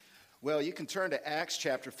Well, you can turn to Acts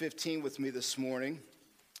chapter 15 with me this morning.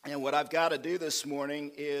 And what I've got to do this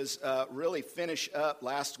morning is really finish up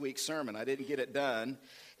last week's sermon. I didn't get it done.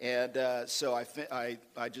 And so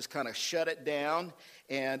I just kind of shut it down.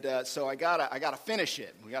 And so I gotta finish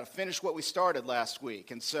it. We got to finish what we started last week.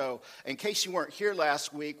 And so in case you weren't here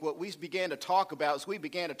last week, what we began to talk about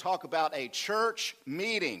a church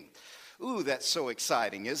meeting. Ooh, that's so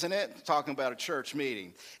exciting, isn't it? Talking about a church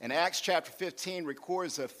meeting. And Acts chapter 15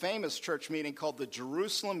 records a famous church meeting called the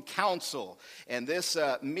Jerusalem Council. And this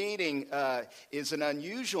meeting is an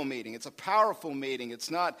unusual meeting. It's a powerful meeting.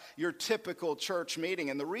 It's not your typical church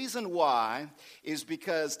meeting. And the reason why is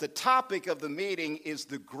because the topic of the meeting is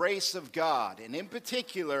the grace of God. And in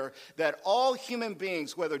particular, that all human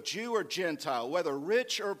beings, whether Jew or Gentile, whether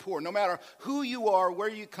rich or poor, no matter who you are, where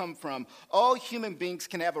you come from, all human beings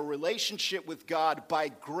can have a relationship with God by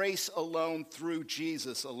grace alone, through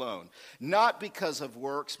Jesus alone. Not because of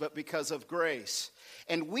works, but because of grace.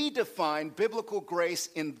 And we define biblical grace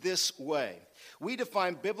in this way. We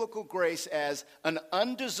define biblical grace as an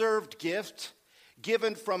undeserved gift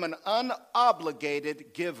given from an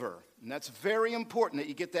unobligated giver. And that's very important that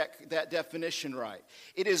you get that definition right.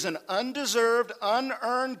 It is an undeserved,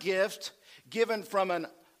 unearned gift given from an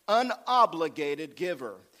unobligated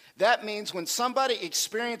giver. That means when somebody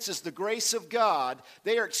experiences the grace of God,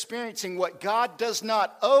 they are experiencing what God does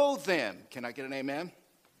not owe them. Can I get an amen?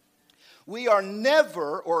 We are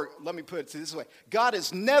never, or let me put it this way, God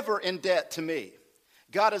is never in debt to me.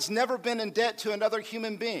 God has never been in debt to another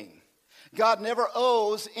human being. God never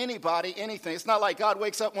owes anybody anything. It's not like God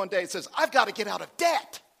wakes up one day and says, I've got to get out of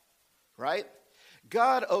debt, right?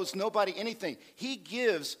 God owes nobody anything. He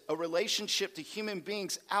gives a relationship to human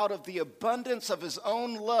beings out of the abundance of his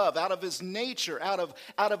own love, out of his nature, out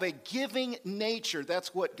of a giving nature.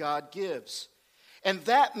 That's what God gives. And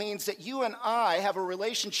that means that you and I have a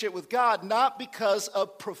relationship with God not because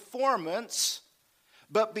of performance,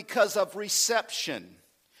 but because of reception.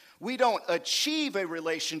 We don't achieve a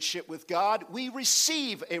relationship with God, we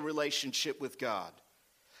receive a relationship with God.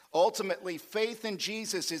 Ultimately, faith in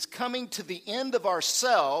Jesus is coming to the end of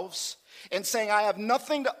ourselves and saying, I have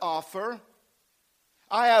nothing to offer.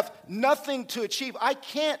 I have nothing to achieve. I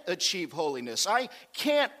can't achieve holiness. I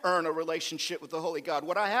can't earn a relationship with the Holy God.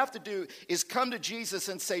 What I have to do is come to Jesus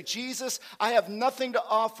and say, Jesus, I have nothing to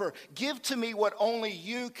offer. Give to me what only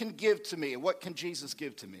you can give to me. And what can Jesus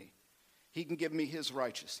give to me? He can give me his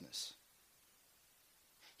righteousness.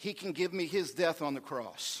 He can give me his death on the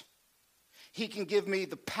cross. He can give me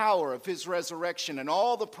the power of his resurrection and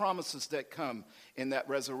all the promises that come in that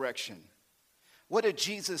resurrection. What did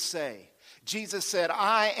Jesus say? Jesus said,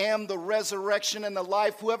 I am the resurrection and the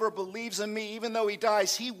life. Whoever believes in me, even though he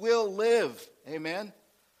dies, he will live. Amen?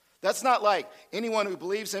 That's not like anyone who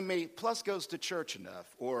believes in me plus goes to church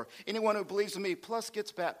enough, or anyone who believes in me plus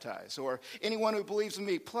gets baptized, or anyone who believes in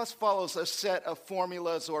me plus follows a set of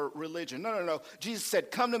formulas or religion. No. Jesus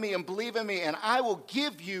said, come to me and believe in me, and I will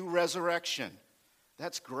give you resurrection.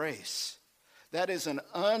 That's grace. That is an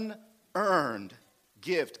unearned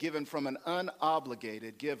gift given from an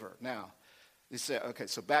unobligated giver. Now, you say, okay,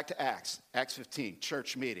 so back to Acts 15,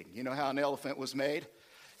 church meeting. You know how an elephant was made?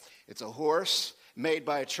 It's a horse made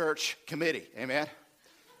by a church committee, amen?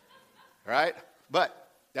 Right? But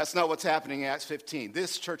that's not what's happening in Acts 15.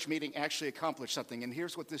 This church meeting actually accomplished something, and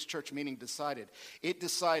here's what this church meeting decided. It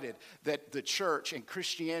decided that the church and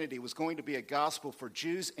Christianity was going to be a gospel for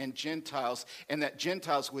Jews and Gentiles, and that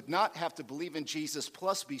Gentiles would not have to believe in Jesus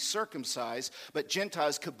plus be circumcised, but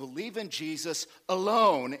Gentiles could believe in Jesus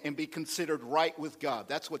alone and be considered right with God.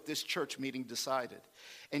 That's what this church meeting decided.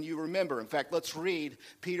 And you remember, in fact, let's read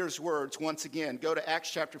Peter's words once again. Go to Acts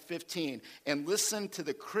chapter 15 and listen to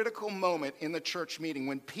the critical moment in the church meeting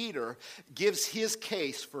when Peter gives his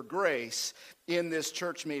case for grace in this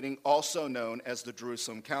church meeting, also known as the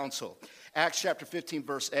Jerusalem Council. Acts chapter 15,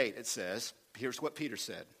 verse 8, it says, here's what Peter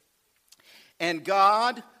said. And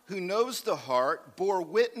God, who knows the heart, bore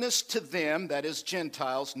witness to them, that is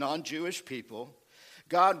Gentiles, non-Jewish people.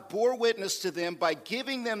 God bore witness to them by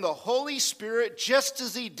giving them the Holy Spirit just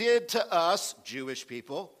as he did to us, Jewish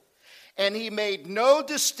people. And he made no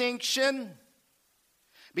distinction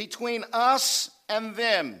between us and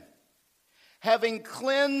them, having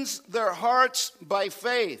cleansed their hearts by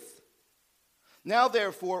faith. Now,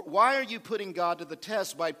 therefore, why are you putting God to the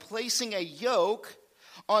test by placing a yoke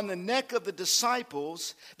on the neck of the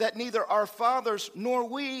disciples that neither our fathers nor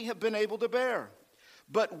we have been able to bear?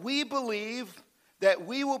 But we believe that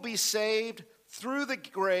we will be saved through the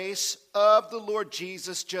grace of the Lord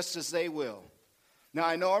Jesus, just as they will. Now,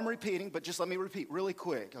 I know I'm repeating, but just let me repeat really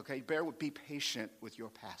quick, okay? Be patient with your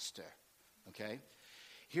pastor, okay?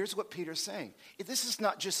 Here's what Peter's saying. This is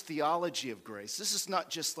not just theology of grace. This is not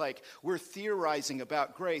just like we're theorizing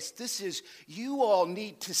about grace. This is you all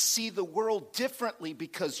need to see the world differently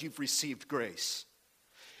because you've received grace.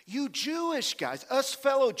 You Jewish guys, us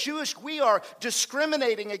fellow Jewish, we are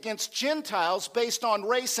discriminating against Gentiles based on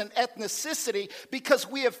race and ethnicity because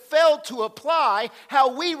we have failed to apply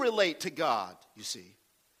how we relate to God, you see.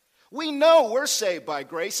 We know we're saved by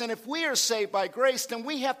grace, and if we are saved by grace, then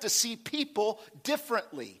we have to see people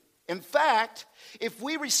differently. In fact, if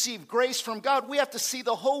we receive grace from God, we have to see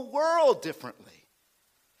the whole world differently.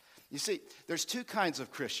 You see, there's two kinds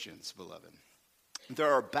of Christians, beloved.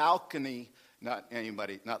 There are balcony, not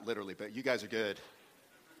anybody, not literally, but you guys are good.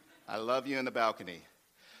 I love you in the balcony.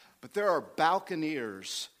 But there are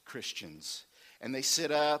balconeers Christians, and they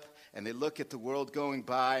sit up and they look at the world going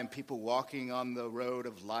by and people walking on the road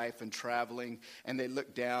of life and traveling, and they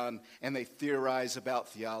look down and they theorize about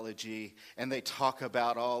theology, and they talk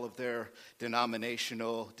about all of their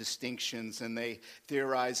denominational distinctions, and they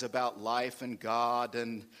theorize about life and God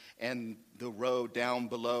and the road down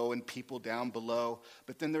below and people down below.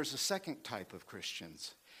 But then there's a second type of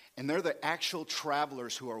Christians. And they're the actual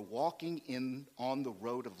travelers who are walking on the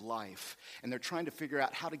road of life. And they're trying to figure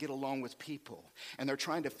out how to get along with people. And they're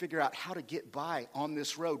trying to figure out how to get by on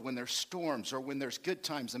this road when there's storms or when there's good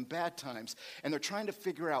times and bad times. And they're trying to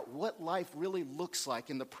figure out what life really looks like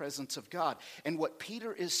in the presence of God. And what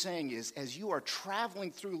Peter is saying is, as you are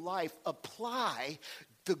traveling through life, apply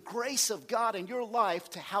the grace of God in your life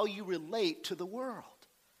to how you relate to the world.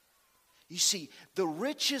 You see, the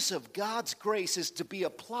riches of God's grace is to be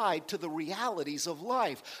applied to the realities of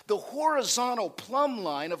life. The horizontal plumb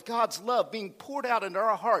line of God's love being poured out into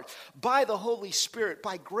our hearts by the Holy Spirit,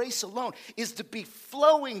 by grace alone, is to be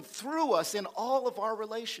flowing through us in all of our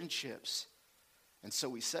relationships. And so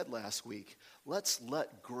we said last week, let's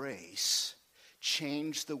let grace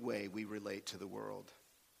change the way we relate to the world.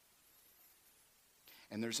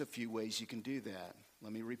 And there's a few ways you can do that.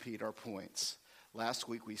 Let me repeat our points. Last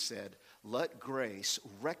week we said, let grace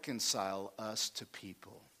reconcile us to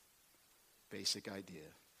people. Basic idea.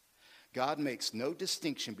 God makes no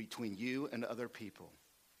distinction between you and other people.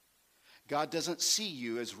 God doesn't see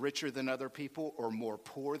you as richer than other people or more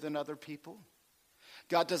poor than other people.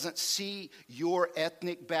 God doesn't see your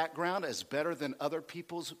ethnic background as better than other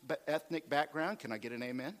people's ethnic background. Can I get an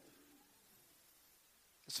amen?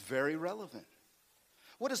 It's very relevant.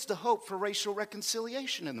 What is the hope for racial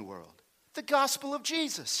reconciliation in the world? The gospel of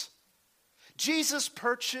Jesus. Jesus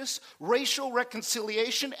purchased racial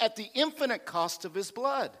reconciliation at the infinite cost of his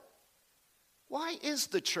blood. Why is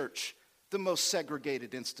the church the most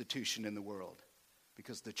segregated institution in the world?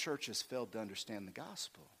 Because the church has failed to understand the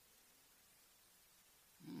gospel.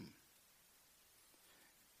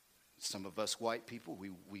 Some of us white people,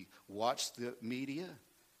 we watch the media.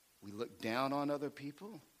 We look down on other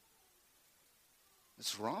people.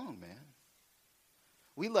 It's wrong, man.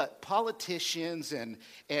 We let politicians and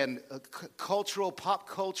pop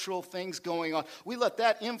cultural things going on, we let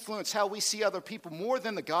that influence how we see other people more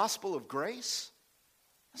than the gospel of grace.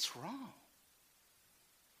 That's wrong.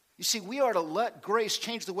 You see, we are to let grace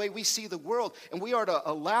change the way we see the world, and we are to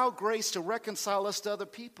allow grace to reconcile us to other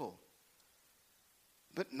people.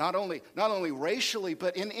 But not only racially,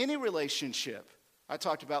 but in any relationship. I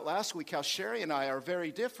talked about last week how Sherry and I are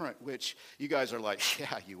very different, which you guys are like,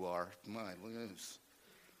 yeah, you are. My goodness.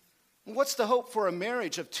 What's the hope for a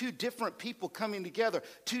marriage of two different people coming together,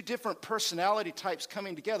 two different personality types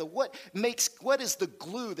coming together? What is the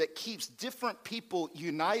glue that keeps different people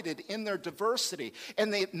united in their diversity?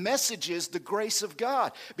 And the message is the grace of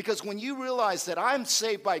God. Because when you realize that I'm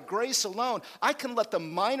saved by grace alone, I can let the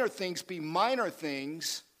minor things be minor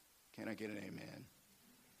things. Can I get an amen?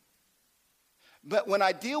 But when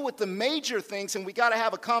I deal with the major things and we got to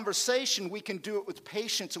have a conversation, we can do it with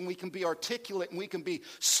patience and we can be articulate and we can be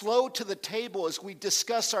slow to the table as we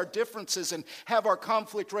discuss our differences and have our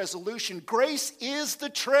conflict resolution. Grace is the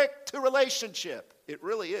trick to relationship. It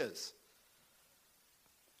really is.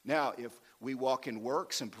 Now, if we walk in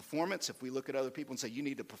works and performance, if we look at other people and say, you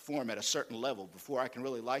need to perform at a certain level before I can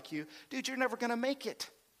really like you, dude, you're never going to make it.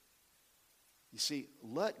 You see,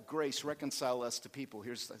 let grace reconcile us to people.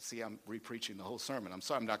 I'm re-preaching the whole sermon. I'm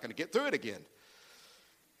sorry, I'm not going to get through it again.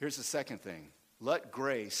 Here's the second thing. Let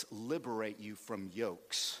grace liberate you from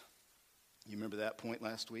yokes. You remember that point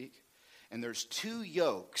last week? And there's two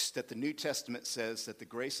yokes that the New Testament says that the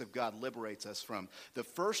grace of God liberates us from. The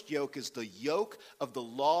first yoke is the yoke of the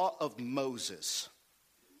law of Moses.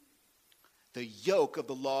 The yoke of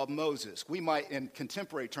the law of Moses. We might, in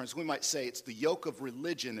contemporary terms, we might say it's the yoke of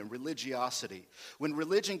religion and religiosity. When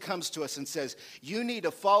religion comes to us and says, you need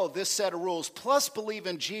to follow this set of rules, plus believe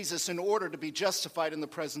in Jesus in order to be justified in the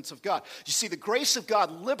presence of God. You see, the grace of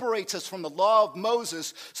God liberates us from the law of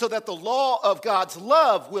Moses so that the law of God's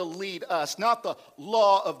love will lead us, not the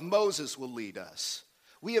law of Moses will lead us.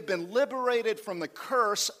 We have been liberated from the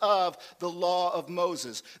curse of the law of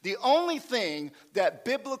Moses. The only thing that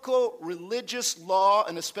biblical religious law,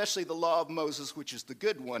 and especially the law of Moses, which is the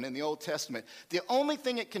good one in the Old Testament, the only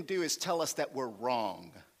thing it can do is tell us that we're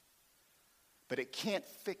wrong. But it can't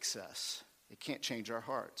fix us. It can't change our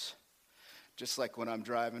hearts. Just like when I'm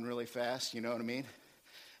driving really fast, you know what I mean?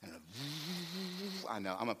 And I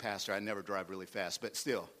know, I'm a pastor, I never drive really fast, but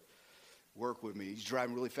still, work with me. He's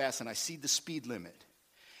driving really fast and I see the speed limit.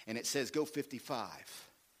 And it says, go 55.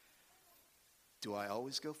 Do I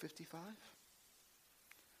always go 55?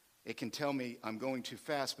 It can tell me I'm going too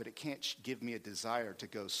fast, but it can't give me a desire to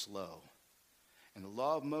go slow. And the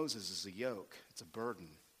law of Moses is a yoke. It's a burden.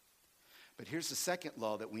 But here's the second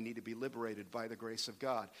law that we need to be liberated by the grace of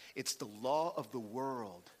God. It's the law of the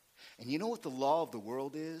world. And you know what the law of the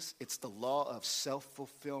world is? It's the law of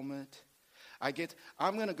self-fulfillment.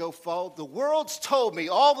 I'm going to go follow. The world's told me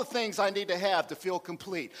all the things I need to have to feel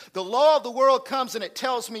complete. The law of the world comes and it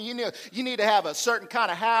tells me you need to have a certain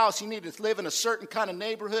kind of house. You need to live in a certain kind of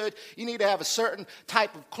neighborhood. You need to have a certain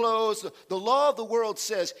type of clothes. The law of the world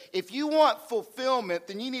says if you want fulfillment,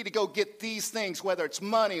 then you need to go get these things, whether it's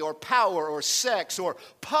money or power or sex or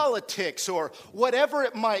politics or whatever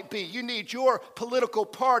it might be. You need your political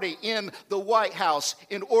party in the White House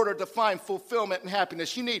in order to find fulfillment and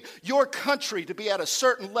happiness. You need your country to be at a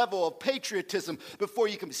certain level of patriotism before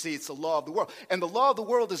you can see it's the law of the world. And the law of the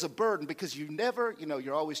world is a burden because you never,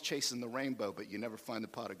 you're always chasing the rainbow, but you never find the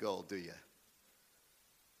pot of gold, do you?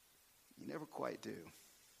 You never quite do.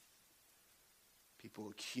 People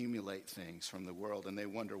accumulate things from the world and they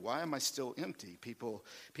wonder, why am I still empty? People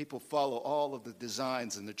follow all of the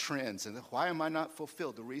designs and the trends and why am I not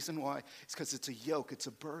fulfilled? The reason why is because it's a yoke, it's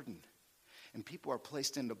a burden. And people are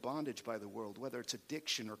placed into bondage by the world, whether it's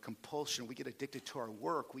addiction or compulsion. We get addicted to our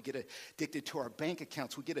work. We get addicted to our bank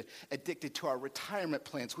accounts. We get addicted to our retirement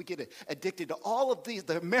plans. We get addicted to all of these.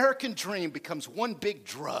 The American dream becomes one big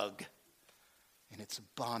drug. And it's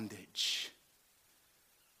bondage.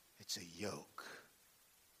 It's a yoke.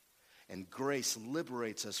 And grace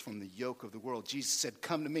liberates us from the yoke of the world. Jesus said,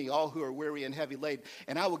 come to me, all who are weary and heavy laden,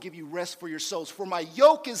 and I will give you rest for your souls. For my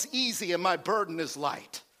yoke is easy and my burden is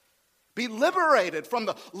light. Be liberated from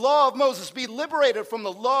the law of Moses. Be liberated from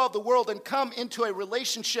the law of the world and come into a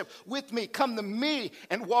relationship with me. Come to me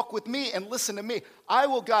and walk with me and listen to me. I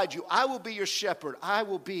will guide you. I will be your shepherd. I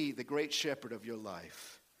will be the great shepherd of your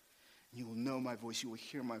life. You will know my voice. You will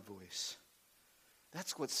hear my voice.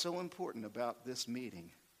 That's what's so important about this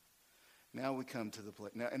meeting. Now we come to the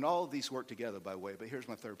place. Now, and all of these work together, by the way, but here's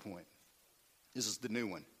my third point. This is the new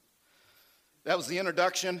one. That was the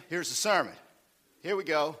introduction. Here's the sermon. Here we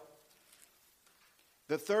go.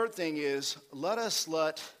 The third thing is,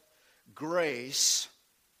 let grace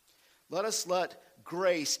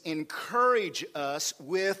encourage us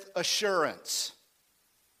with assurance.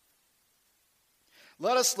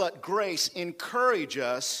 Let grace encourage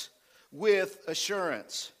us with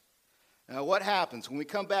assurance. Now, what happens when we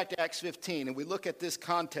come back to Acts 15 and we look at this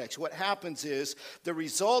context? What happens is the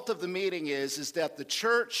result of the meeting is that the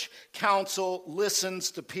church council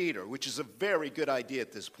listens to Peter, which is a very good idea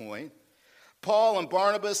at this point. Paul and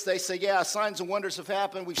Barnabas, they say, yeah, signs and wonders have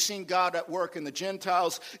happened. We've seen God at work in the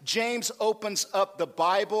Gentiles. James opens up the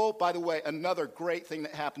Bible. By the way, another great thing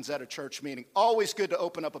that happens at a church meeting. Always good to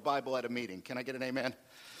open up a Bible at a meeting. Can I get an amen?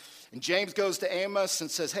 And James goes to Amos and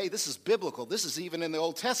says, hey, this is biblical. This is even in the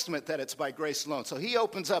Old Testament that it's by grace alone. So he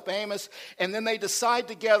opens up Amos, and then they decide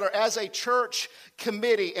together as a church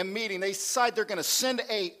committee and meeting, they decide they're going to send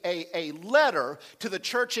a letter to the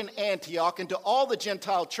church in Antioch and to all the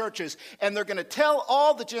Gentile churches, and they're going to tell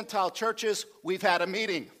all the Gentile churches, we've had a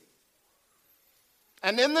meeting.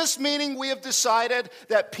 And in this meeting, we have decided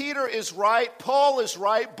that Peter is right, Paul is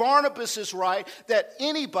right, Barnabas is right, that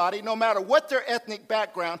anybody, no matter what their ethnic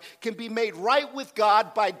background, can be made right with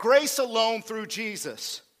God by grace alone through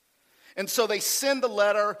Jesus. And so they send the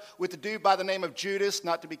letter with a dude by the name of Judas,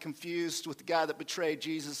 not to be confused with the guy that betrayed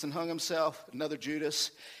Jesus and hung himself, another Judas,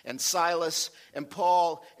 and Silas, and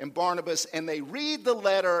Paul, and Barnabas, and they read the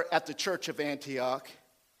letter at the church of Antioch.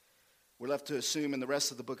 We're left to assume in the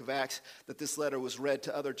rest of the book of Acts that this letter was read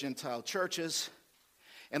to other Gentile churches.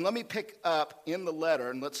 And let me pick up in the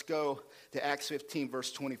letter, and let's go to Acts 15,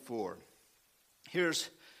 verse 24. Here's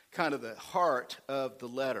kind of the heart of the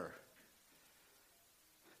letter.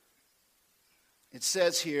 It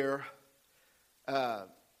says here,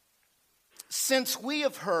 since we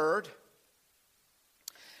have heard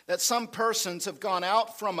that some persons have gone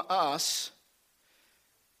out from us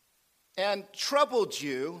and troubled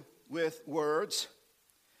you with words,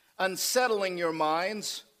 unsettling your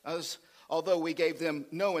minds, although we gave them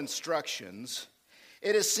no instructions,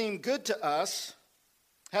 it has seemed good to us,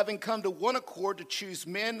 having come to one accord, to choose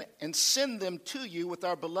men and send them to you with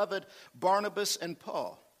our beloved Barnabas and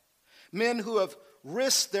Paul, men who have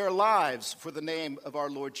risked their lives for the name of our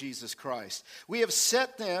Lord Jesus Christ. We have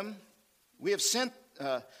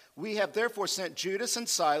therefore sent Judas and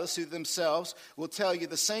Silas, who themselves will tell you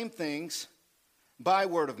the same things by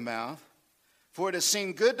word of mouth. For it has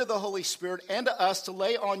seemed good to the Holy Spirit and to us to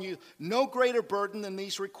lay on you no greater burden than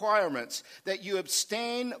these requirements, that you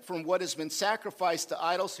abstain from what has been sacrificed to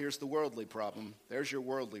idols. Here's the worldly problem. There's your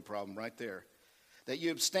worldly problem right there. That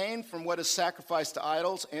you abstain from what is sacrificed to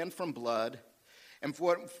idols and from blood, and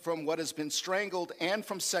from what has been strangled and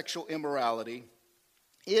from sexual immorality.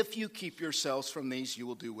 If you keep yourselves from these, you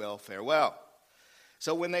will do well. Farewell.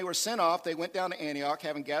 So when they were sent off, they went down to Antioch,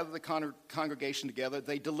 having gathered the congregation together.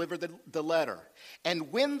 They delivered the letter.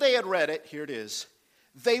 And when they had read it, here it is,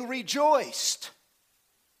 they rejoiced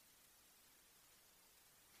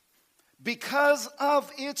because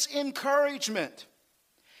of its encouragement.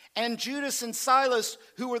 And Judas and Silas,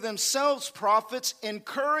 who were themselves prophets,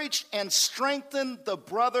 encouraged and strengthened the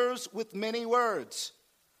brothers with many words.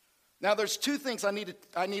 Now, there's two things I need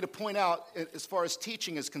to point out as far as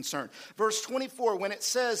teaching is concerned. Verse 24, when it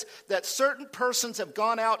says that certain persons have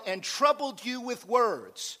gone out and troubled you with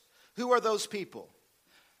words. Who are those people?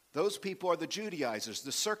 Those people are the Judaizers,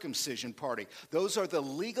 the circumcision party. Those are the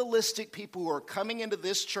legalistic people who are coming into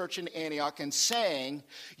this church in Antioch and saying,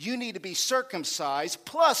 you need to be circumcised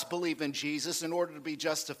plus believe in Jesus in order to be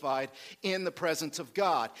justified in the presence of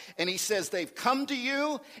God. And he says they've come to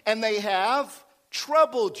you and they have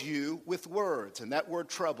troubled you with words. And that word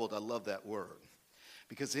troubled, I love that word.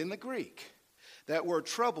 Because in the Greek, that word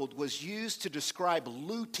troubled was used to describe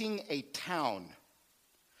looting a town.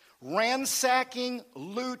 Ransacking,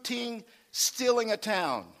 looting, stealing a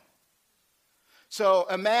town. So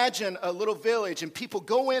imagine a little village and people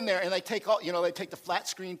go in there and they take they take the flat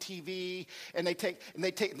screen TV and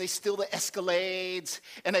they steal the Escalades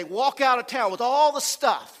and they walk out of town with all the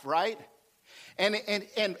stuff, right? And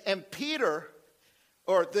Peter,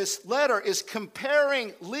 or this letter, is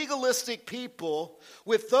comparing legalistic people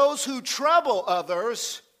with those who trouble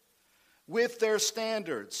others with their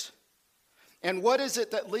standards. And what is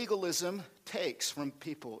it that legalism takes from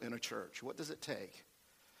people in a church? What does it take?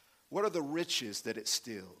 What are the riches that it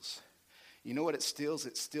steals? You know what it steals?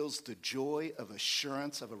 It steals the joy of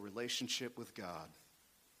assurance of a relationship with God.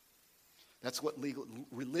 That's what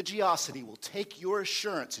religiosity will take your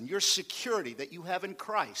assurance and your security that you have in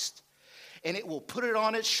Christ, and it will put it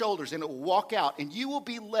on its shoulders and it will walk out, and you will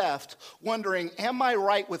be left wondering, am I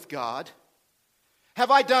right with God?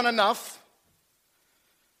 Have I done enough?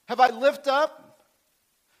 Have I lived up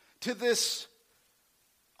to this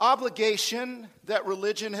obligation that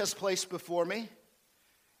religion has placed before me?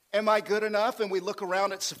 Am I good enough? And we look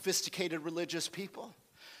around at sophisticated religious people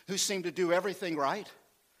who seem to do everything right.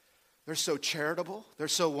 They're so charitable. They're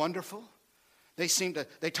so wonderful. They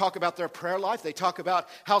talk about their prayer life. They talk about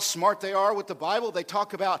how smart they are with the Bible. They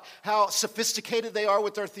talk about how sophisticated they are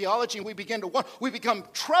with their theology. And we become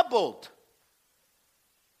troubled.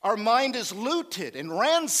 Our mind is looted and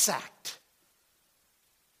ransacked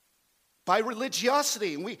by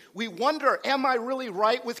religiosity. And we wonder, am I really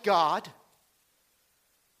right with God?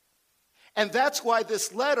 And that's why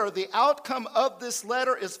this letter, the outcome of this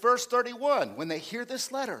letter is verse 31. When they hear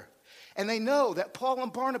this letter and they know that Paul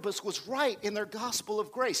and Barnabas was right in their gospel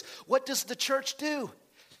of grace, what does the church do?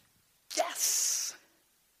 Yes!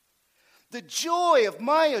 The joy of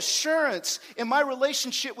my assurance in my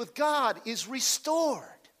relationship with God is restored.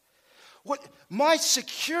 My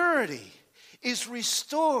security is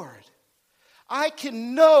restored. I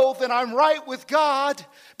can know that I'm right with God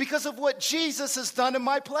because of what Jesus has done in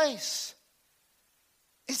my place.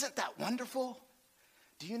 Isn't that wonderful?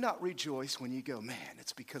 Do you not rejoice when you go, man,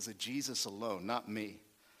 it's because of Jesus alone, not me.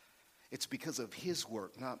 It's because of his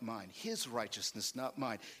work, not mine. His righteousness, not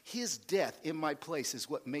mine. His death in my place is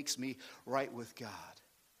what makes me right with God.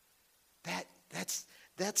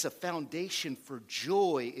 That's a foundation for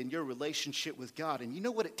joy in your relationship with God. And you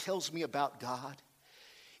know what it tells me about God?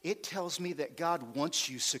 It tells me that God wants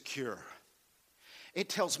you secure. It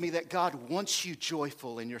tells me that God wants you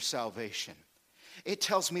joyful in your salvation. It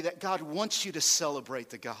tells me that God wants you to celebrate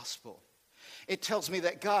the gospel. It tells me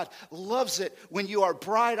that God loves it when you are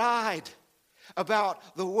bright-eyed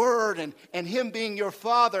about the Word and Him being your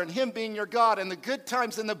Father and Him being your God and the good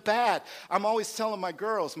times and the bad. I'm always telling my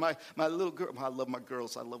girls, my little girl, I love my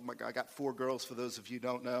girls. I got 4 girls for those of you who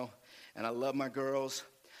don't know, and I love my girls.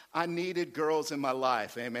 I needed girls in my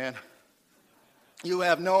life, amen. You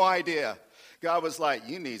have no idea. God was like,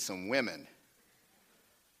 you need some women.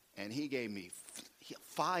 And He gave me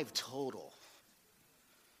 5 total,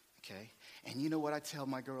 okay? And you know what I tell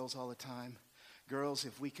my girls all the time? Girls,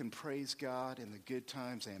 if we can praise God in the good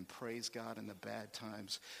times and praise God in the bad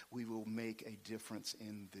times, we will make a difference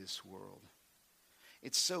in this world.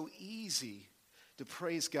 It's so easy to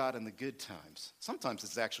praise God in the good times. Sometimes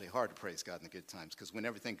it's actually hard to praise God in the good times because when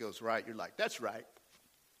everything goes right, you're like, that's right.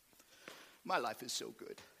 My life is so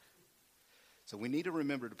good. So we need to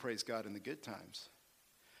remember to praise God in the good times,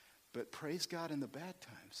 but praise God in the bad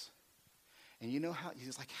times. And you know how,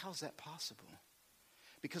 he's like, how's that possible?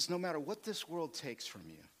 Because no matter what this world takes from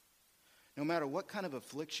you, no matter what kind of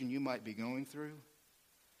affliction you might be going through,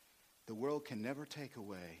 the world can never take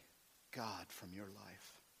away God from your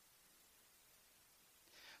life.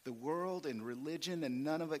 The world and religion and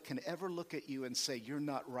none of it can ever look at you and say, you're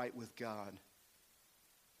not right with God.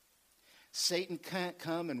 Satan can't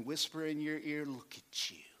come and whisper in your ear, look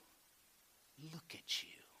at you. Look at you.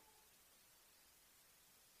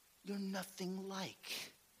 You're nothing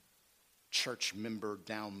like church member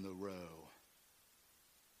down the row.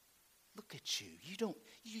 Look at you.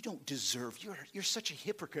 You don't deserve. You're such a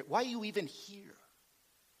hypocrite. Why are you even here?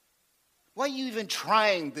 Why are you even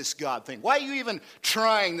trying this God thing? Why are you even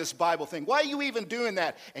trying this Bible thing? Why are you even doing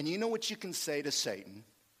that? And you know what you can say to Satan?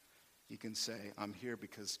 You can say, I'm here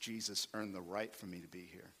because Jesus earned the right for me to be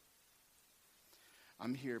here.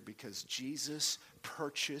 I'm here because Jesus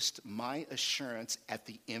purchased my assurance at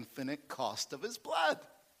the infinite cost of His blood.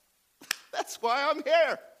 That's why I'm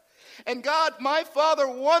here. And God, my Father,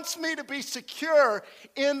 wants me to be secure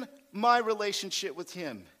in my relationship with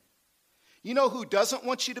Him. You know who doesn't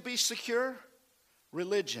want you to be secure?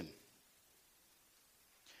 Religion.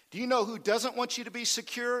 Do you know who doesn't want you to be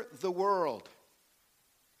secure? The world.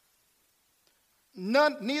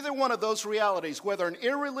 Neither one of those realities, whether an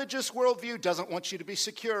irreligious worldview doesn't want you to be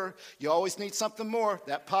secure, you always need something more.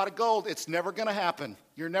 That pot of gold, it's never going to happen.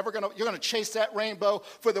 You're going to chase that rainbow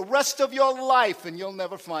for the rest of your life and you'll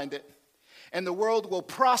never find it. And the world will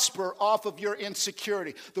prosper off of your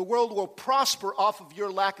insecurity. The world will prosper off of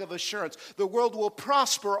your lack of assurance. The world will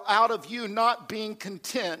prosper out of you not being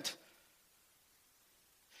content.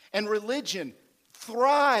 And religion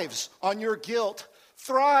thrives on your guilt,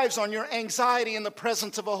 thrives on your anxiety in the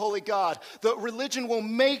presence of a holy God. The religion will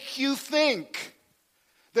make you think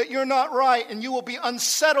that you're not right, and you will be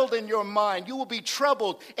unsettled in your mind. You will be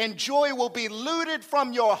troubled, and joy will be looted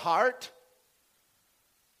from your heart.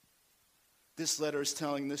 This letter is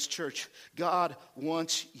telling this church, God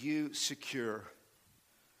wants you secure.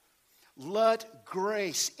 Let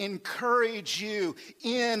grace encourage you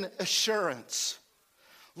in assurance.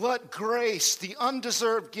 Let grace, the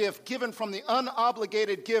undeserved gift given from the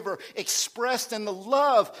unobligated giver, expressed in the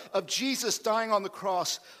love of Jesus dying on the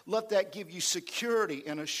cross, let that give you security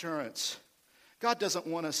and assurance. God doesn't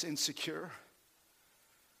want us insecure.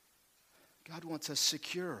 God wants us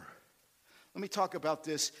secure. Let me talk about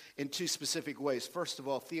this in 2 specific ways. First of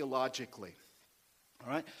all, theologically.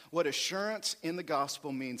 All right? What assurance in the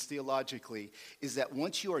gospel means theologically is that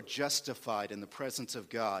once you are justified in the presence of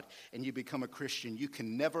God and you become a Christian, you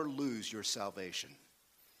can never lose your salvation.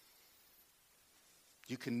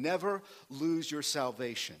 You can never lose your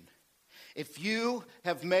salvation. If you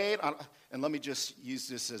have made, and let me just use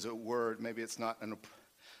this as a word, maybe it's not an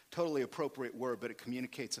totally appropriate word, but it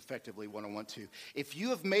communicates effectively what I want to. If you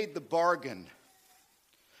have made the bargain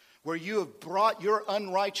where you have brought your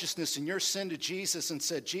unrighteousness and your sin to Jesus and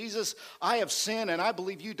said, Jesus, I have sinned and I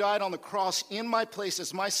believe you died on the cross in my place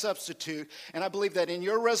as my substitute, and I believe that in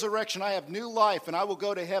your resurrection I have new life and I will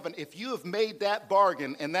go to heaven. If you have made that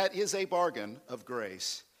bargain, and that is a bargain of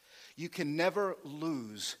grace, you can never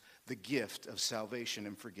lose the gift of salvation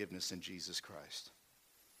and forgiveness in Jesus Christ.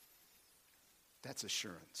 That's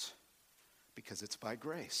assurance, because it's by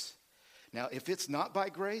grace. Now, if it's not by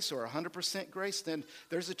grace or 100% grace, then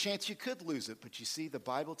there's a chance you could lose it. But you see, the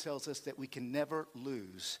Bible tells us that we can never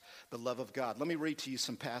lose the love of God. Let me read to you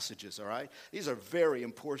some passages, all right? These are very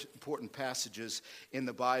important passages in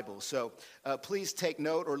the Bible. So please take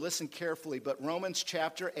note or listen carefully. But Romans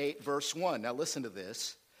chapter 8, verse 1. Now listen to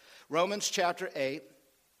this. Romans chapter 8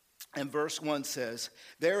 and verse 1 says,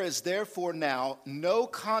 there is therefore now no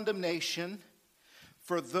condemnation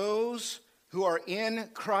for those who are in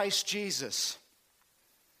Christ Jesus.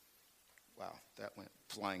 Wow, that went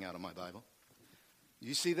flying out of my Bible.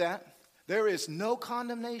 You see that? There is no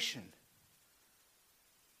condemnation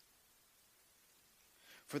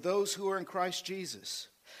for those who are in Christ Jesus.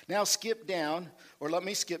 Now let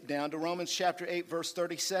me skip down to Romans chapter 8, verse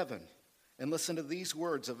 37, and listen to these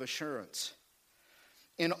words of assurance.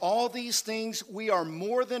 In all these things we are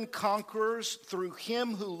more than conquerors through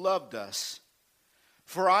him who loved us.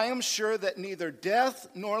 For I am sure that neither death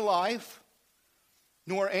nor life,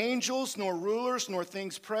 nor angels, nor rulers, nor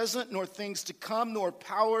things present, nor things to come, nor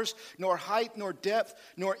powers, nor height, nor depth,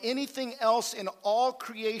 nor anything else in all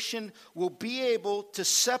creation will be able to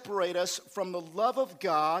separate us from the love of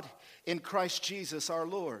God in Christ Jesus our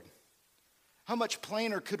Lord. How much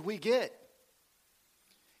plainer could we get?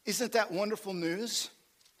 Isn't that wonderful news?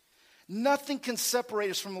 Nothing can separate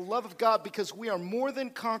us from the love of God because we are more than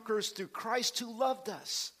conquerors through Christ who loved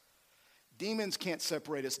us. Demons can't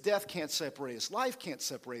separate us. Death can't separate us. Life can't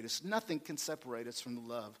separate us. Nothing can separate us from the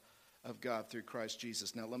love of God through Christ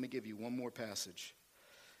Jesus. Now, let me give you one more passage.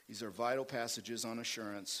 These are vital passages on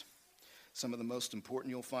assurance. Some of the most important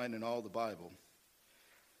you'll find in all the Bible.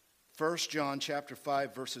 1 John chapter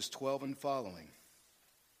 5, verses 12 and following.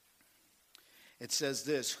 It says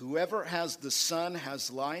this, whoever has the Son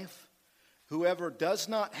has life. Whoever does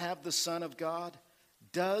not have the Son of God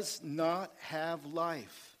does not have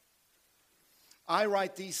life. I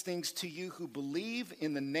write these things to you who believe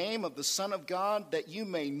in the name of the Son of God, that you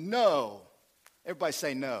may know. Everybody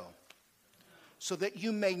say no. So that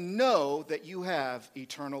you may know that you have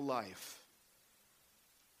eternal life.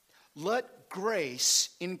 Let grace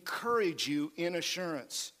encourage you in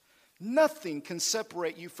assurance. Nothing can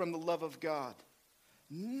separate you from the love of God.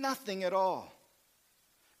 Nothing at all.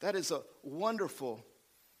 That is a wonderful,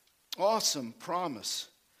 awesome promise.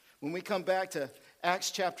 When we come back to Acts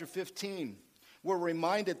chapter 15, we're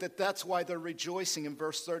reminded that that's why they're rejoicing in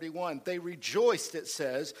verse 31. They rejoiced, it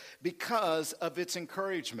says, because of its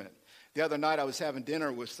encouragement. The other night I was having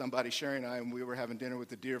dinner with somebody, Sherry and I, and we were having dinner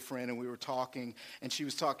with a dear friend, and we were talking, and she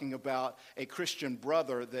was talking about a Christian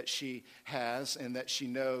brother that she has and that she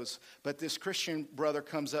knows. But this Christian brother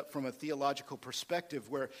comes up from a theological perspective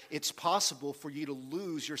where it's possible for you to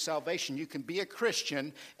lose your salvation. You can be a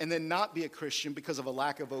Christian and then not be a Christian because of a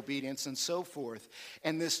lack of obedience and so forth.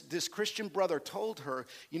 And this Christian brother told her,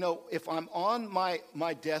 you know, if I'm on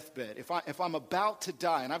my deathbed, if I'm about to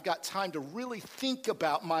die and I've got time to really think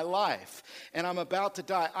about my life, and I'm about to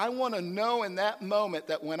die, I want to know in that moment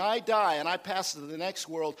that when I die and I pass to the next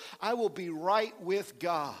world, I will be right with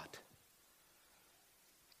God.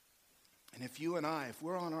 And if you and I, if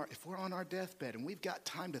we're on our deathbed and we've got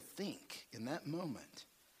time to think in that moment,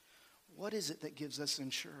 what is it that gives us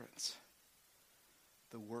insurance?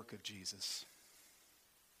 The work of Jesus.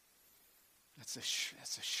 That's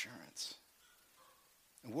assurance.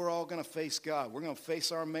 And we're all going to face God. We're going to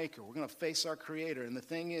face our Maker. We're going to face our Creator. And the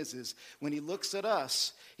thing is when he looks at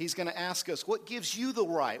us, he's going to ask us, what gives you the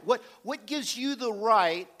right? What gives you the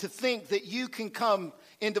right to think that you can come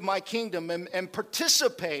into my kingdom and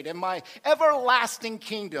participate in my everlasting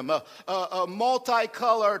kingdom, a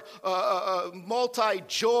multicolored,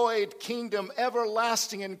 multi-joyed kingdom,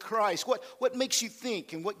 everlasting in Christ? What makes you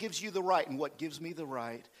think, and what gives you the right? And what gives me the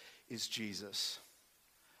right is Jesus.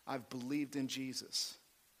 I've believed in Jesus.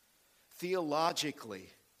 Theologically,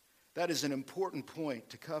 that is an important point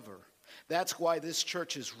to cover. That's why this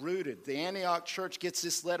church is rooted. The Antioch church gets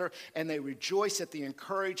this letter, and they rejoice at the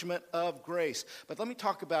encouragement of grace. But let me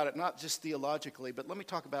talk about it not just theologically, but let me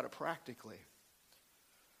talk about it practically.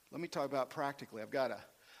 I've got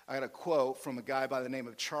a quote from a guy by the name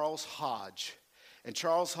of Charles Hodge. And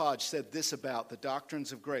Charles Hodge said this about the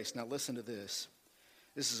doctrines of grace. Now listen to this.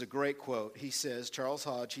 This is a great quote. He says, Charles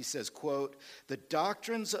Hodge, he says, quote, "The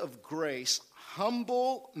doctrines of grace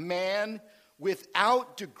humble man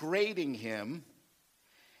without degrading him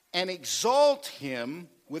and exalt him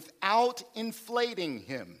without inflating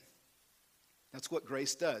him." That's what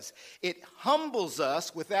grace does. It humbles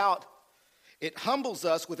us without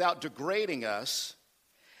degrading us,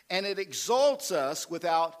 and it exalts us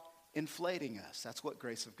without inflating us. That's what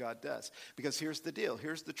grace of God does. Because here's the deal.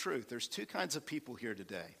 Here's the truth. There's two kinds of people here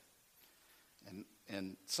today.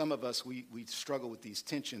 And some of us, we struggle with these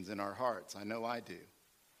tensions in our hearts. I know I do.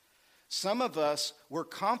 Some of us, we're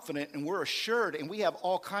confident and we're assured and we have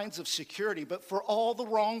all kinds of security, but for all the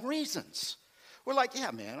wrong reasons. We're like,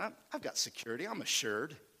 yeah, man, I've got security. I'm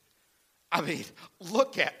assured. I mean,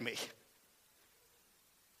 look at me.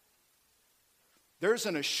 There's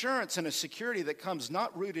an assurance and a security that comes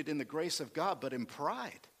not rooted in the grace of God, but in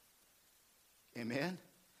pride. Amen?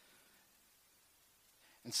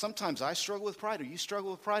 And sometimes I struggle with pride, or you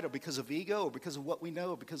struggle with pride, or because of ego, or because of what we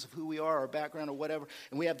know, or because of who we are, our background, or whatever.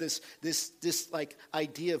 And we have this like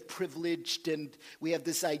idea of privileged, and we have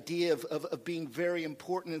this idea of being very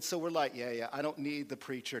important. And so we're like, yeah, I don't need the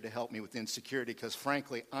preacher to help me with insecurity, because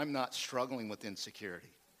frankly, I'm not struggling with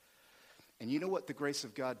insecurity. And you know what the grace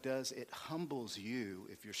of God does? It humbles you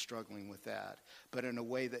if you're struggling with that, but in a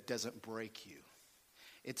way that doesn't break you.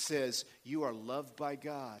 It says, you are loved by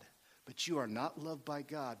God. But you are not loved by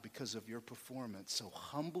God because of your performance. So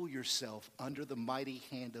humble yourself under the mighty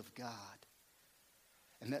hand of God.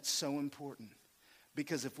 And that's so important.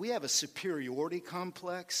 Because if we have a superiority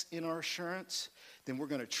complex in our assurance, then we're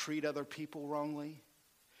going to treat other people wrongly.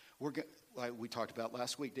 Like we talked about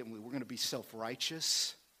last week, didn't we? We're going to be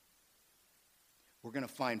self-righteous. We're going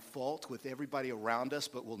to find fault with everybody around us,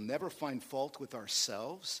 but we'll never find fault with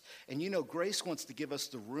ourselves. And you know, grace wants to give us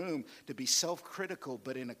the room to be self-critical,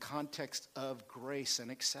 but in a context of grace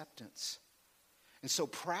and acceptance. And so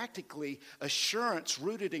practically, assurance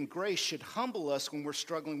rooted in grace should humble us when we're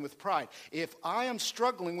struggling with pride. If I am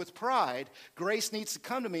struggling with pride, grace needs to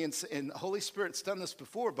come to me. And the Holy Spirit's done this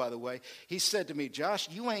before, by the way. He said to me, Josh,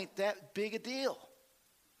 you ain't that big a deal.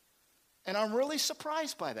 And I'm really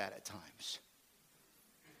surprised by that at times.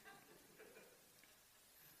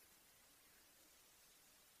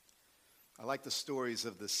 I like the stories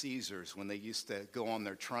of the Caesars when they used to go on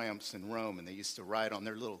their triumphs in Rome, and they used to ride on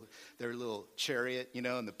their little chariot, you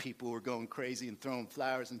know, and the people were going crazy and throwing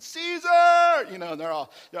flowers, and Caesar, you know, and they're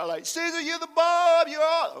all like, Caesar, you're the bomb,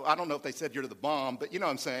 I don't know if they said you're the bomb, but you know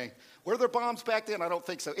what I'm saying. Were there bombs back then? I don't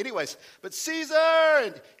think so. Anyways, but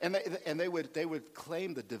Caesar, and they would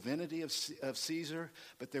claim the divinity of Caesar,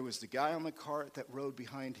 but there was the guy on the cart that rode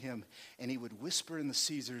behind him, and he would whisper in the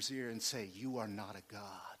Caesar's ear and say, you are not a god.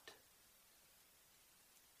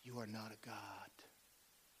 You are not a God.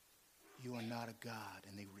 You are not a God.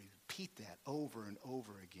 And they repeat that over and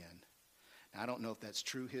over again. Now, I don't know if that's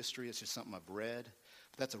true history. It's just something I've read.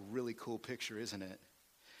 But that's a really cool picture, isn't it?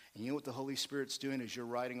 And you know what the Holy Spirit's doing as you're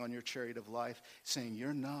riding on your chariot of life? Saying,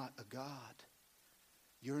 you're not a God.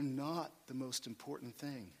 You're not the most important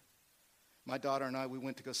thing. My daughter and I, we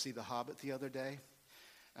went to go see The Hobbit the other day.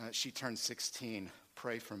 She turned 16.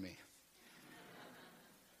 Pray for me.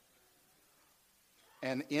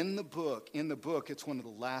 And in the book, it's one of the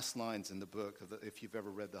last lines in the book, if you've ever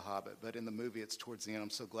read The Hobbit. But in the movie, it's towards the end. I'm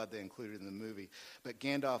so glad they included it in the movie. But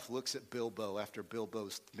Gandalf looks at Bilbo after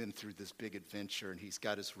Bilbo's been through this big adventure, and he's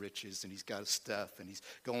got his riches, and he's got his stuff, and he's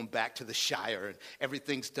going back to the Shire, and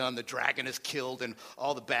everything's done. The dragon is killed, and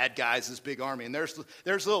all the bad guys, this big army. And there's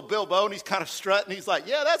little Bilbo, and he's kind of strutting. He's like,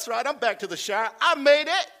 yeah, that's right, I'm back to the Shire. I made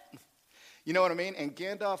it. You know what I mean? And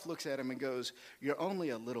Gandalf looks at him and goes, you're only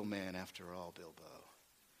a little man after all, Bilbo.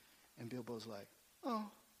 And Bilbo's like, oh.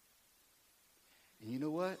 And you know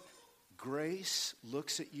what? Grace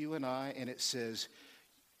looks at you and I, and it says,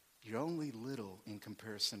 you're only little in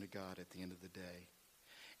comparison to God at the end of the day.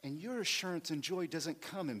 And your assurance and joy doesn't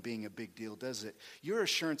come in being a big deal, does it? Your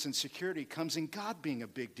assurance and security comes in God being a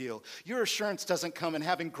big deal. Your assurance doesn't come in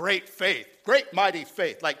having great faith, great mighty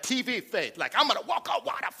faith, like TV faith, like I'm going to walk on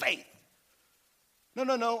water faith.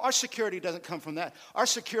 No. Our security doesn't come from that. Our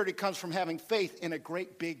security comes from having faith in a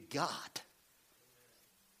great big God.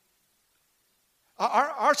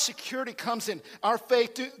 Our security comes in our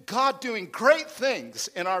faith, God doing great things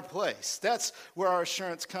in our place. That's where our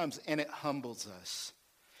assurance comes, and it humbles us.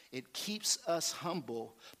 It keeps us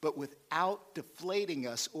humble, but without deflating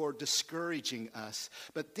us or discouraging us.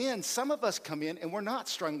 But then some of us come in, and we're not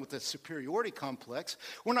struggling with a superiority complex.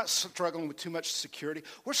 We're not struggling with too much security.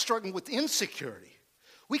 We're struggling with insecurity.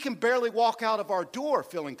 We can barely walk out of our door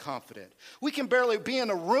feeling confident. We can barely be in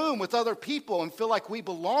a room with other people and feel like we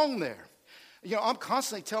belong there. You know, I'm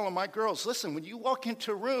constantly telling my girls, listen, when you walk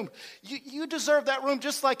into a room, you deserve that room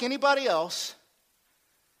just like anybody else.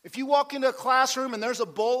 If you walk into a classroom and there's a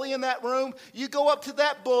bully in that room, you go up to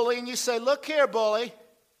that bully and you say, look here, bully.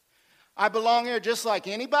 I belong here just like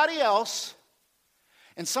anybody else.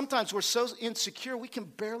 And sometimes we're so insecure, we can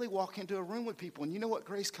barely walk into a room with people. And you know what?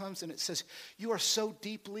 Grace comes and it says, you are so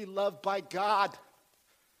deeply loved by God.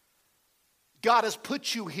 God has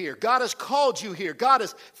put you here. God has called you here. God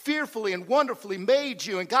has fearfully and wonderfully made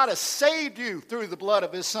you. And God has saved you through the blood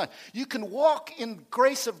of his Son. You can walk in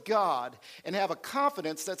grace of God and have a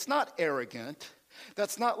confidence that's not arrogant.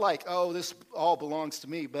 That's not like, oh, this all belongs to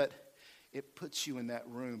me. But it puts you in that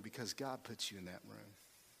room because God puts you in that room.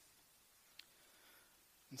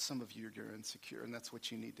 And some of you are insecure, and that's what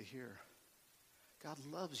you need to hear. God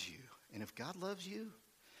loves you. And if God loves you,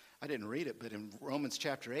 I didn't read it, but in Romans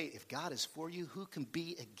chapter 8, if God is for you, who can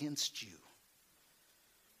be against you?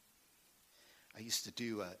 I used to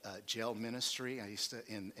do a jail ministry. I used to,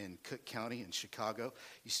 in Cook County in Chicago,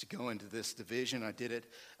 used to go into this division. I did it,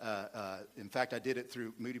 in fact, I did it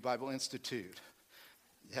through Moody Bible Institute.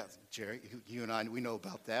 Yeah, Jerry, you and I, we know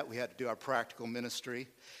about that. We had to do our practical ministry.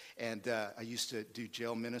 And I used to do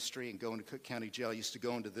jail ministry and go into Cook County Jail. I used to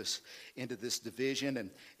go into this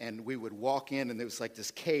division, and we would walk in, and there was like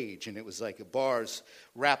this cage, and it was like bars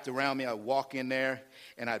wrapped around me. I'd walk in there,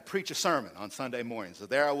 and I'd preach a sermon on Sunday morning. So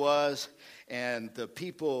there I was, and the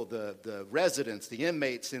people, the residents, the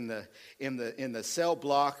inmates in the cell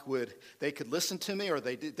block they could listen to me, or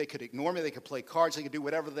they could ignore me. They could play cards. They could do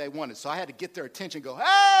whatever they wanted. So I had to get their attention. And go,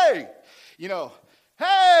 hey,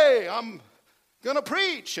 hey, I'm going to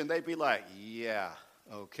preach. And they'd be like, yeah,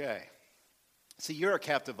 okay. See, you're a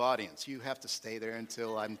captive audience. You have to stay there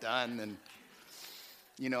until I'm done. And,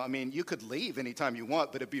 you could leave anytime you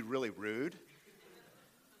want, but it'd be really rude.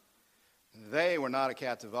 They were not a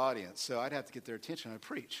captive audience, so I'd have to get their attention. I'd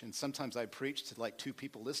preach. And sometimes I'd preach to like 2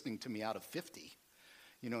 people listening to me out of 50.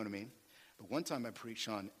 You know what I mean? But one time I preached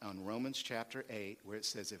on Romans chapter 8, where it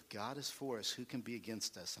says, if God is for us, who can be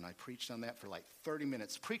against us? And I preached on that for like 30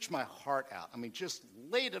 minutes, preached my heart out. Just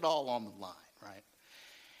laid it all on the line, right?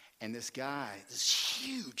 And this guy, this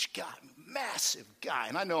huge guy, massive guy,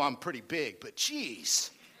 and I know I'm pretty big, but geez.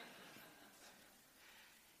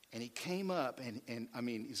 And he came up, and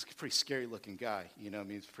he's a pretty scary looking guy, he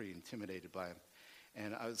was pretty intimidated by him.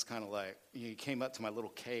 And I was kind of like, he came up to my little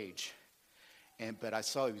cage. But I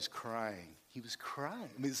saw he was crying. He was crying.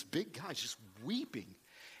 This big guy just weeping.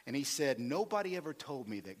 And he said, nobody ever told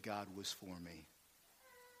me that God was for me.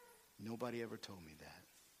 Nobody ever told me that.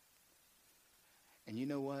 And you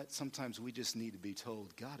know what? Sometimes we just need to be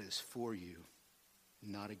told God is for you,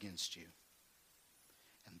 not against you.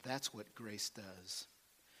 And that's what grace does.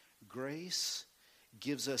 Grace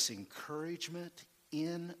gives us encouragement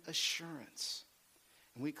in assurance.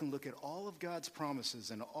 And we can look at all of God's promises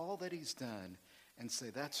and all that he's done and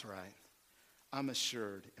say, that's right, I'm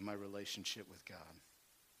assured in my relationship with God.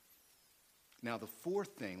 Now the fourth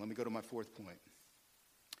thing, let me go to my fourth point.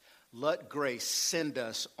 Let grace send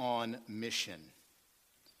us on mission.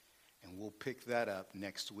 And we'll pick that up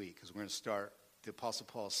next week because we're going to start the Apostle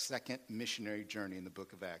Paul's second missionary journey in the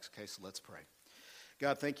book of Acts. Okay, so let's pray.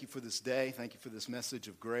 God, thank you for this day. Thank you for this message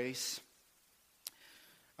of grace.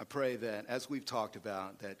 I pray that as we've talked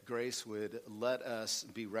about, that grace would let us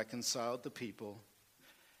be reconciled to people,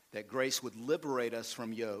 that grace would liberate us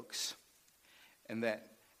from yokes, and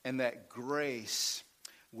that grace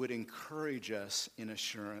would encourage us in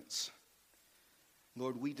assurance.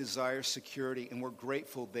 Lord, we desire security, and we're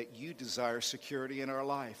grateful that you desire security in our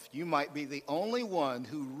life. You might be the only one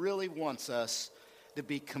who really wants us to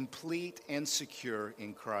be complete and secure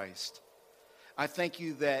in Christ. I thank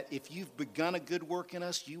you that if you've begun a good work in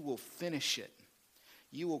us, you will finish it.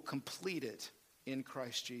 You will complete it in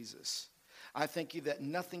Christ Jesus. I thank you that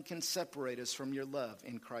nothing can separate us from your love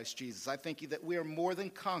in Christ Jesus. I thank you that we are more than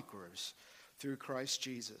conquerors through Christ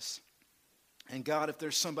Jesus. And God, if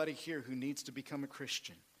there's somebody here who needs to become a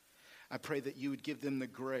Christian, I pray that you would give them the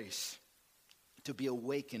grace to be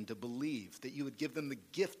awakened, to believe, that you would give them the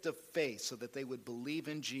gift of faith so that they would believe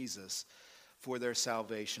in Jesus for their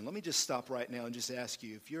salvation. Let me just stop right now and just ask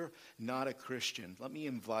you, if you're not a Christian, let me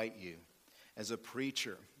invite you as a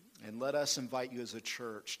preacher, and let us invite you as a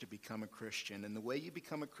church to become a Christian. And the way you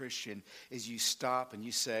become a Christian is you stop and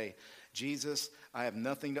you say, Jesus, I have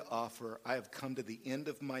nothing to offer. I have come to the end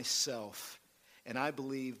of myself, and I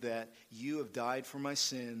believe that you have died for my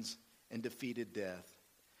sins and defeated death.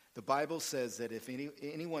 The Bible says that if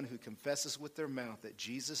anyone who confesses with their mouth that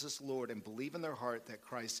Jesus is Lord and believe in their heart that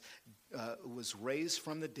Christ was raised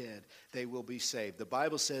from the dead, they will be saved. The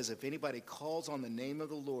Bible says if anybody calls on the name of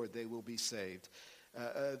the Lord, they will be saved.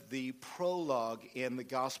 The prologue in the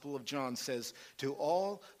Gospel of John says, to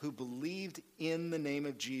all who believed in the name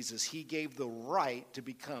of Jesus, he gave the right to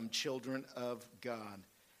become children of God.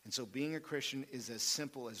 And so being a Christian is as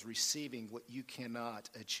simple as receiving what you cannot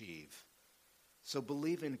achieve. So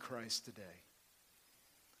believe in Christ today.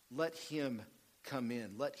 Let him come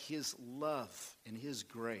in. Let his love and his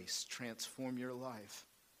grace transform your life.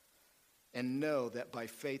 And know that by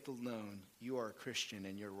faith alone, you are a Christian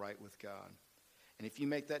and you're right with God. And if you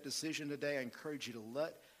make that decision today, I encourage you to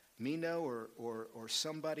let me know or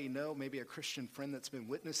somebody know, maybe a Christian friend that's been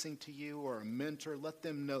witnessing to you or a mentor, let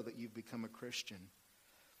them know that you've become a Christian.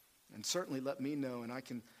 And certainly let me know, and I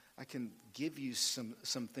can give you some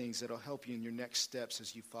things that will help you in your next steps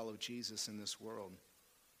as you follow Jesus in this world.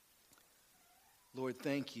 Lord,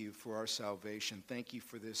 thank you for our salvation. Thank you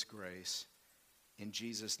for this grace. In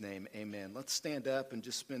Jesus' name, amen. Let's stand up and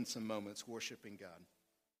just spend some moments worshiping God.